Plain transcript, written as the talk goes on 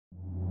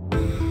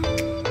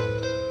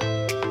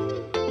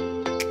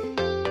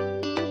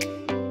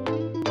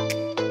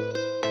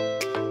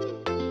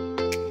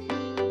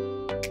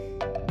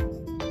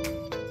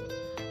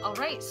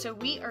Alright, so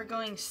we are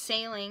going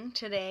sailing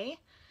today.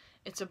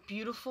 It's a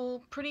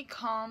beautiful, pretty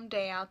calm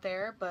day out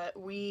there, but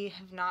we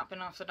have not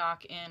been off the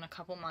dock in a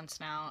couple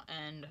months now,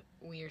 and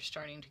we are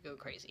starting to go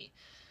crazy.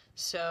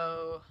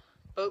 So,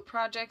 boat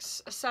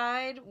projects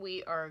aside,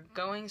 we are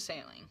going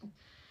sailing.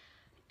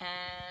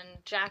 And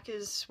Jack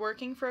is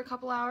working for a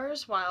couple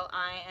hours while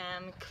I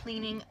am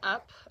cleaning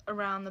up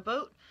around the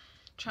boat,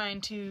 trying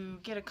to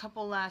get a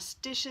couple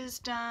last dishes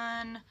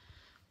done,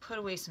 put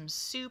away some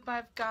soup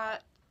I've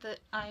got that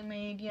I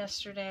made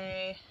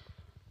yesterday,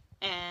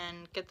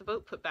 and get the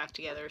boat put back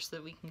together so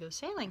that we can go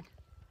sailing.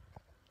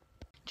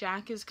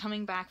 Jack is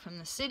coming back from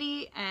the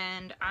city,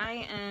 and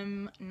I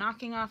am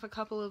knocking off a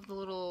couple of the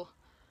little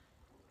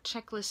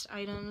checklist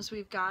items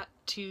we've got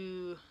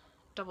to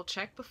double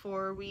check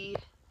before we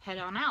head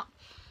on out.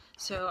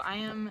 So I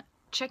am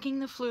checking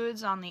the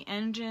fluids on the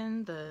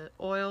engine, the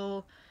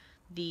oil,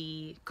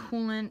 the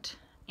coolant,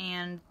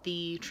 and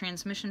the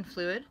transmission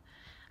fluid.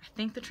 I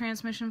think the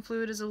transmission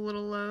fluid is a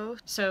little low,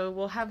 so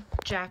we'll have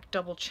Jack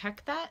double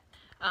check that.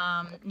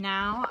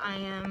 Now I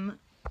am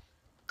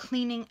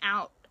cleaning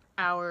out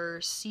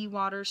our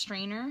seawater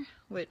strainer,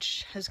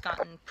 which has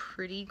gotten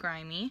pretty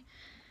grimy.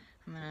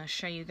 I'm going to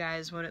show you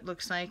guys what it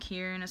looks like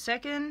here in a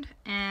second.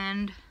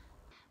 And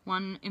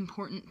one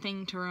important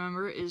thing to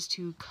remember is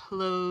to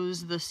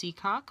close the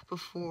seacock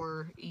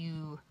before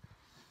you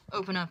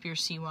open up your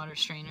seawater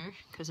strainer,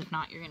 because if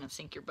not, you're going to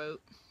sink your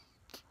boat.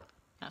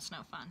 That's no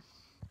fun.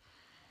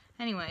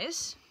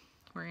 Anyways,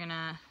 we're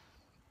gonna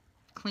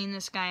clean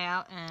this guy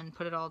out and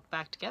put it all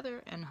back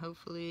together, and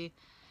hopefully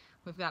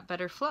we've got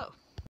better flow.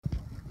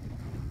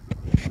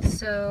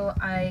 So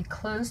I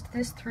closed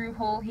this through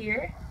hole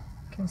here.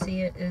 You can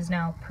see it is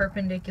now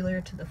perpendicular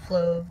to the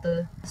flow of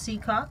the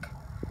seacock.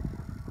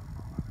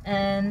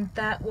 And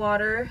that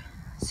water,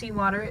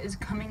 seawater, is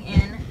coming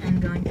in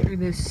and going through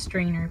this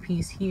strainer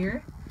piece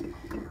here,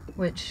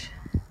 which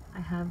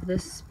I have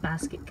this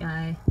basket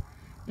guy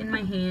in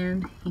my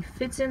hand. He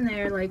fits in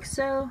there like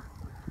so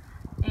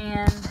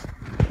and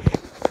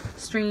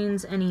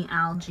strains any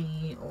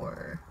algae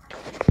or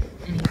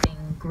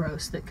anything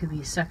gross that could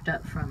be sucked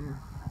up from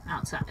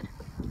outside.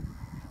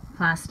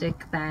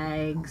 Plastic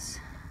bags,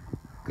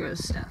 gross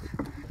stuff.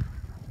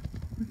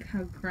 Look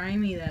how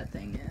grimy that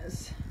thing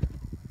is.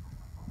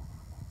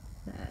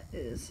 That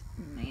is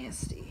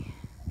nasty.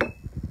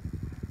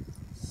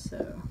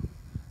 So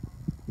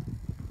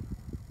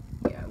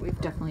yeah, we've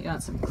definitely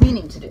got some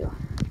cleaning to do.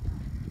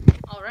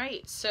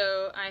 Alright,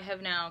 so I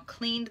have now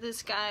cleaned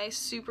this guy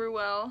super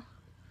well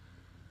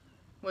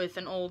with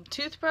an old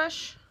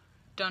toothbrush.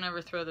 Don't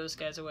ever throw those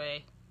guys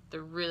away.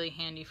 They're really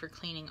handy for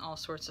cleaning all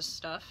sorts of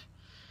stuff.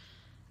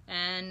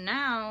 And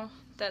now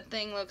that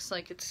thing looks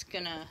like it's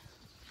gonna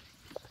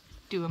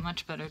do a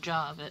much better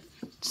job at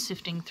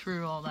sifting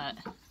through all that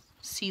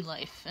sea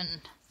life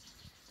and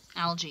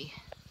algae.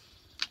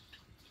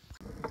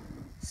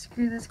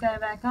 Screw this guy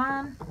back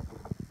on.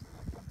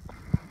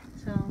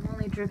 So I'm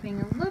only dripping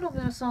a little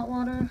bit of salt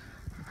water,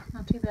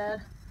 not too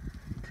bad.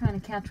 I'm trying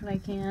to catch what I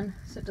can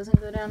so it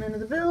doesn't go down into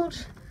the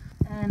bilge.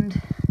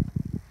 And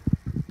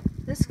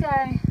this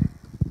guy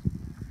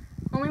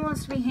only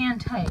wants to be hand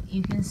tight.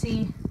 You can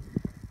see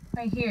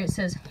right here it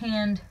says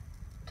hand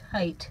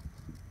tight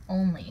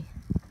only.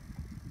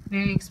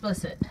 Very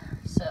explicit.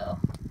 So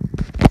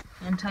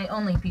hand tight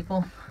only,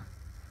 people.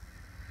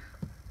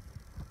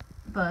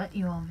 But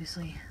you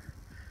obviously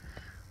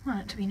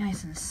want it to be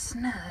nice and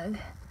snug,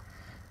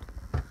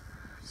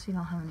 so you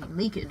don't have any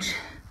leakage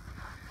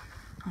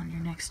on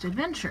your next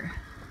adventure.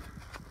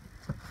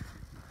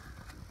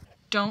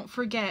 Don't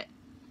forget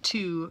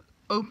to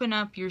open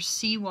up your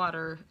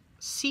seawater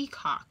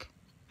seacock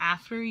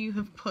after you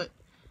have put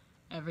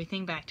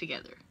everything back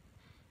together.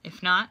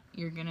 If not,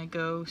 you're gonna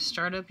go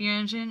start up your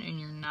engine and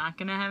you're not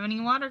gonna have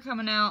any water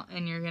coming out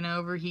and you're gonna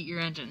overheat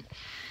your engine.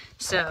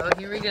 So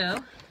here we go.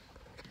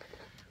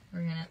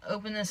 We're gonna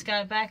open this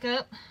guy back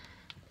up.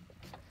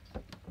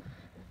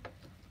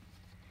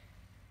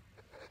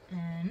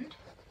 And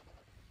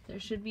there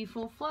should be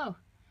full flow.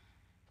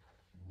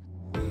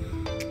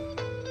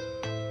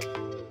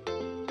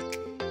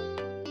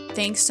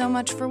 Thanks so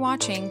much for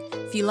watching.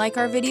 If you like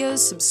our videos,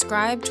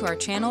 subscribe to our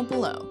channel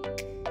below.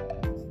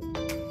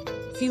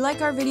 If you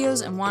like our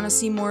videos and want to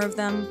see more of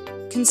them,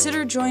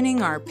 consider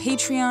joining our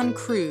Patreon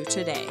crew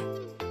today.